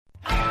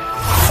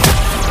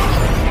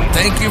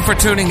Thank you for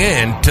tuning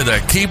in to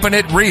the Keeping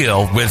It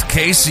Real with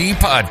KC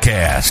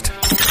podcast,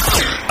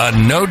 a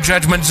no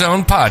judgment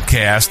zone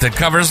podcast that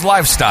covers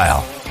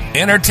lifestyle,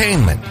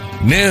 entertainment,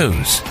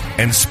 news,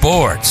 and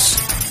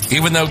sports.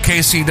 Even though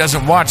KC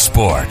doesn't watch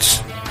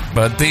sports,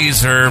 but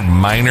these are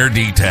minor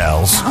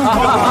details.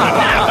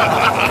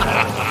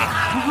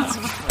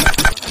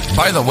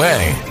 By the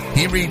way,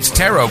 he reads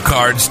tarot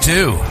cards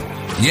too.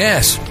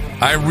 Yes,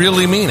 I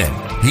really mean it.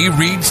 He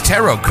reads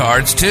tarot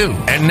cards too.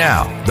 And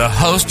now, the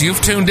host you've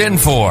tuned in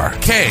for,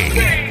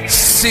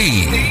 KC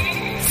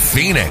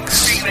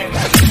Phoenix.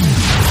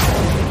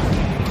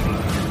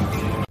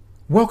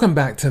 Welcome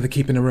back to the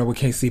Keeping It Real with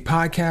KC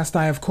podcast.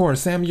 I, of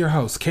course, am your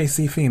host,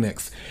 KC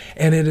Phoenix.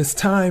 And it is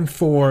time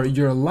for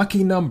your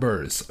lucky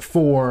numbers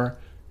for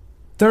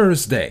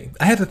Thursday.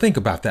 I had to think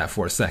about that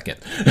for a second.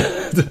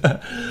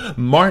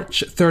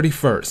 March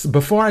 31st.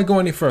 Before I go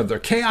any further,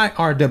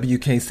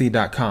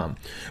 KIRWKC.com,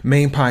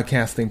 main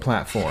podcasting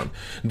platform.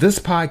 This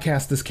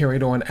podcast is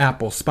carried on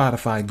Apple,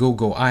 Spotify,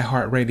 Google,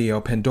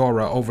 iHeartRadio,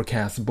 Pandora,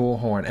 Overcast,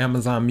 Bullhorn,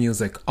 Amazon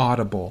Music,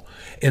 Audible,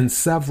 and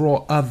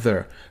several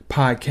other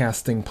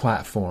podcasting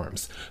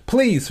platforms.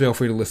 Please feel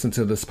free to listen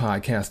to this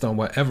podcast on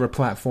whatever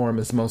platform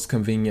is most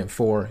convenient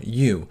for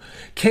you.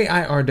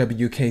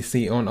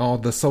 KIRWKC on all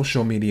the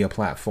social media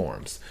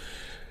platforms.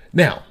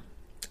 Now,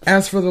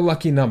 as for the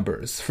lucky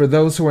numbers, for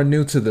those who are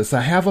new to this,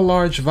 I have a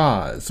large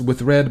vase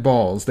with red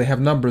balls. They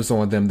have numbers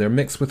on them. They're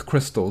mixed with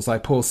crystals. I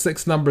pull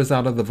 6 numbers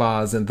out of the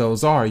vase, and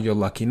those are your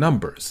lucky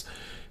numbers.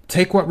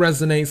 Take what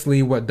resonates,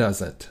 leave what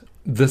doesn't.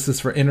 This is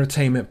for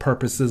entertainment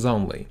purposes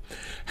only.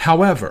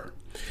 However,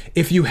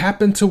 if you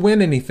happen to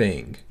win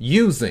anything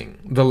using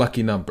the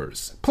lucky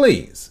numbers,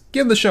 please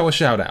give the show a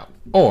shout out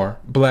or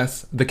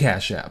bless the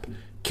Cash App.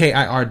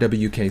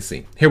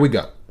 KIRWKC. Here we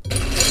go.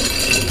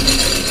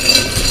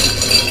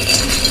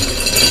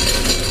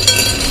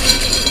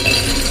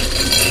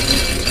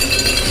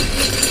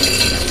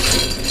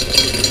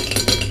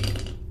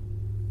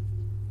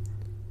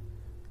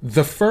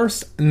 The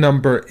first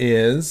number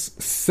is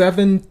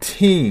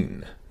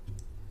 17.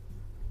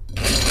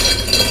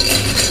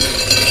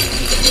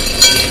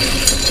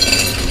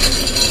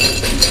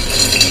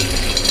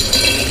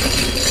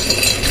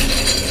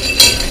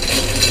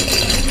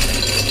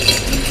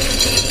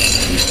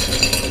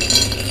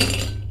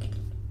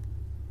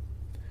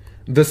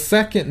 The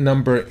second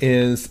number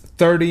is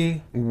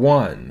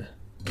 31.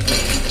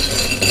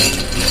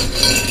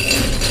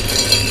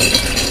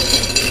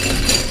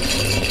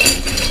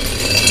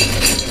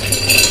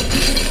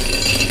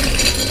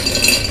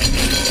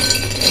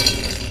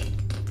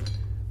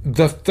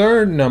 The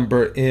third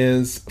number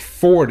is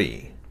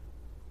 40.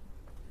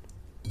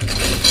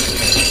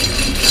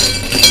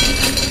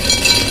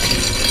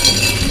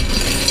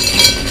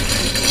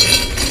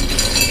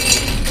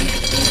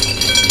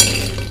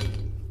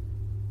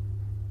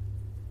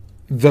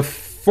 The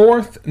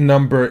fourth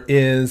number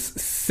is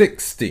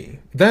 60.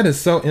 That is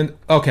so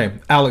okay,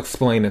 I'll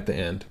explain at the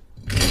end.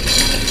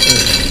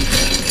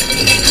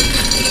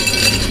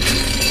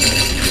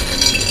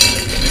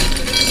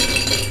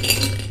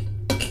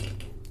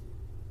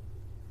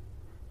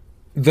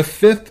 The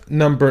fifth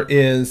number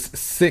is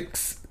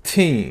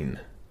 16.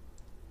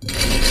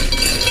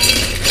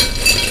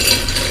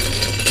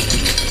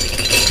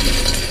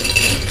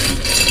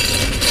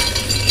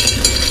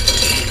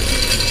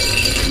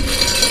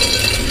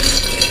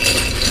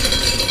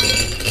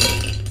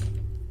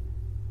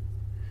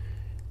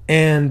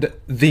 And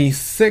the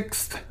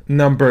sixth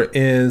number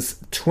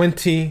is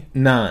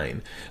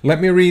 29.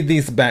 Let me read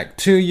these back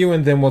to you,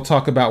 and then we'll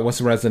talk about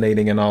what's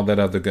resonating and all that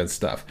other good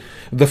stuff.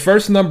 The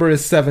first number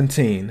is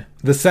 17.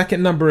 The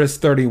second number is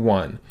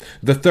 31.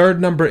 The third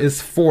number is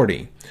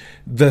 40.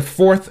 The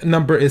fourth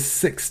number is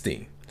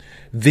 60.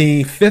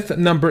 The fifth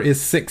number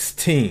is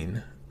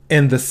 16.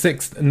 And the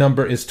sixth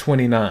number is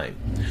 29.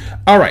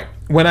 All right.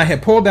 When I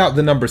had pulled out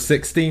the number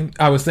 60,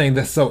 I was saying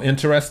that's so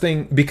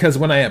interesting because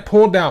when I had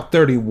pulled out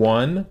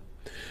 31,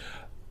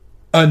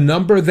 a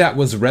number that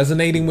was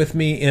resonating with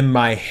me in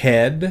my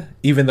head,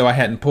 even though I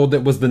hadn't pulled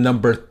it, was the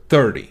number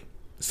 30.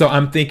 So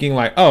I'm thinking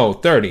like, oh,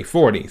 30,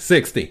 40,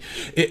 60.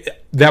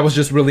 That was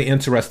just really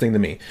interesting to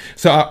me.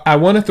 So I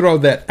want to throw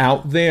that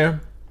out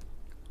there,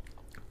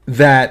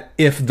 that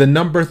if the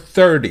number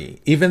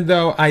 30, even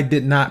though I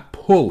did not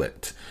pull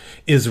it,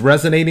 is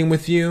resonating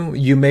with you,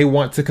 you may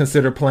want to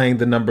consider playing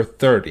the number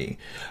 30.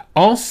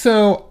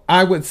 Also,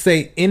 I would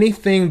say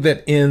anything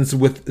that ends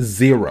with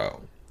 0.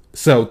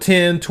 So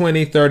 10,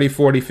 20, 30,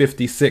 40,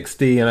 50,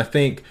 60. And I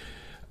think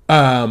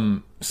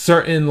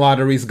certain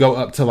lotteries go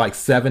up to like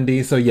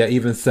 70. So yeah,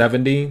 even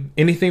 70.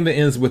 Anything that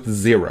ends with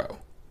 0,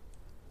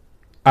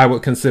 I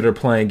would consider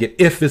playing it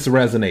if it's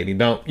resonating.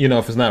 Don't,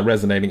 if it's not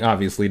resonating,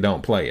 obviously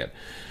don't play it.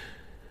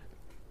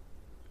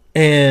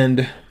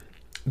 And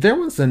there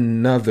was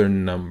another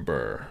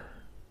number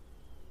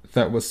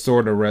that was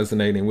sort of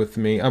resonating with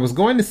me. I was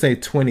going to say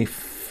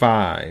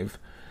 25.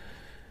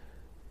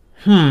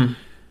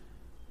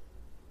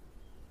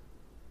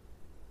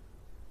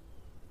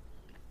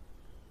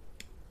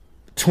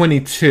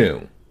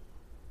 22.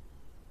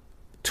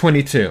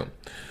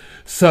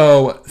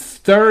 So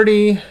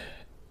 30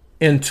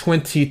 and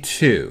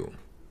 22,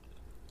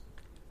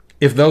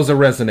 if those are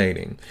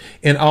resonating.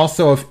 And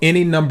also if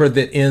any number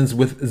that ends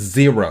with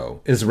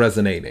 0 is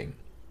resonating,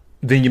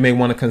 then you may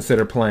want to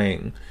consider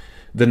playing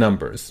the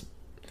numbers.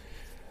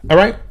 All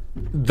right.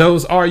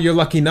 Those are your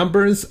lucky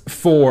numbers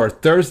for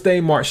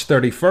Thursday, March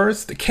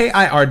 31st.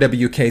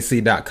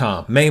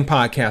 KIRWKC.com, main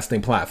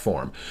podcasting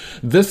platform.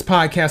 This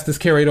podcast is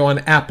carried on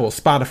Apple,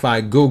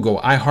 Spotify,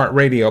 Google,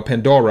 iHeartRadio,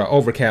 Pandora,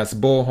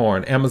 Overcast,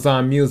 Bullhorn,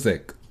 Amazon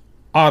Music,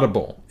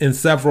 Audible, and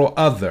several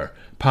other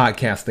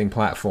podcasting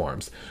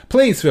platforms.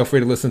 Please feel free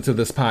to listen to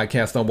this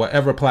podcast on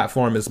whatever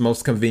platform is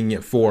most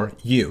convenient for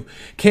you.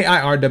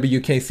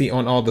 KIRWKC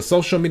on all the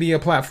social media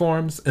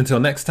platforms.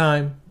 Until next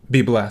time,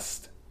 be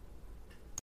blessed.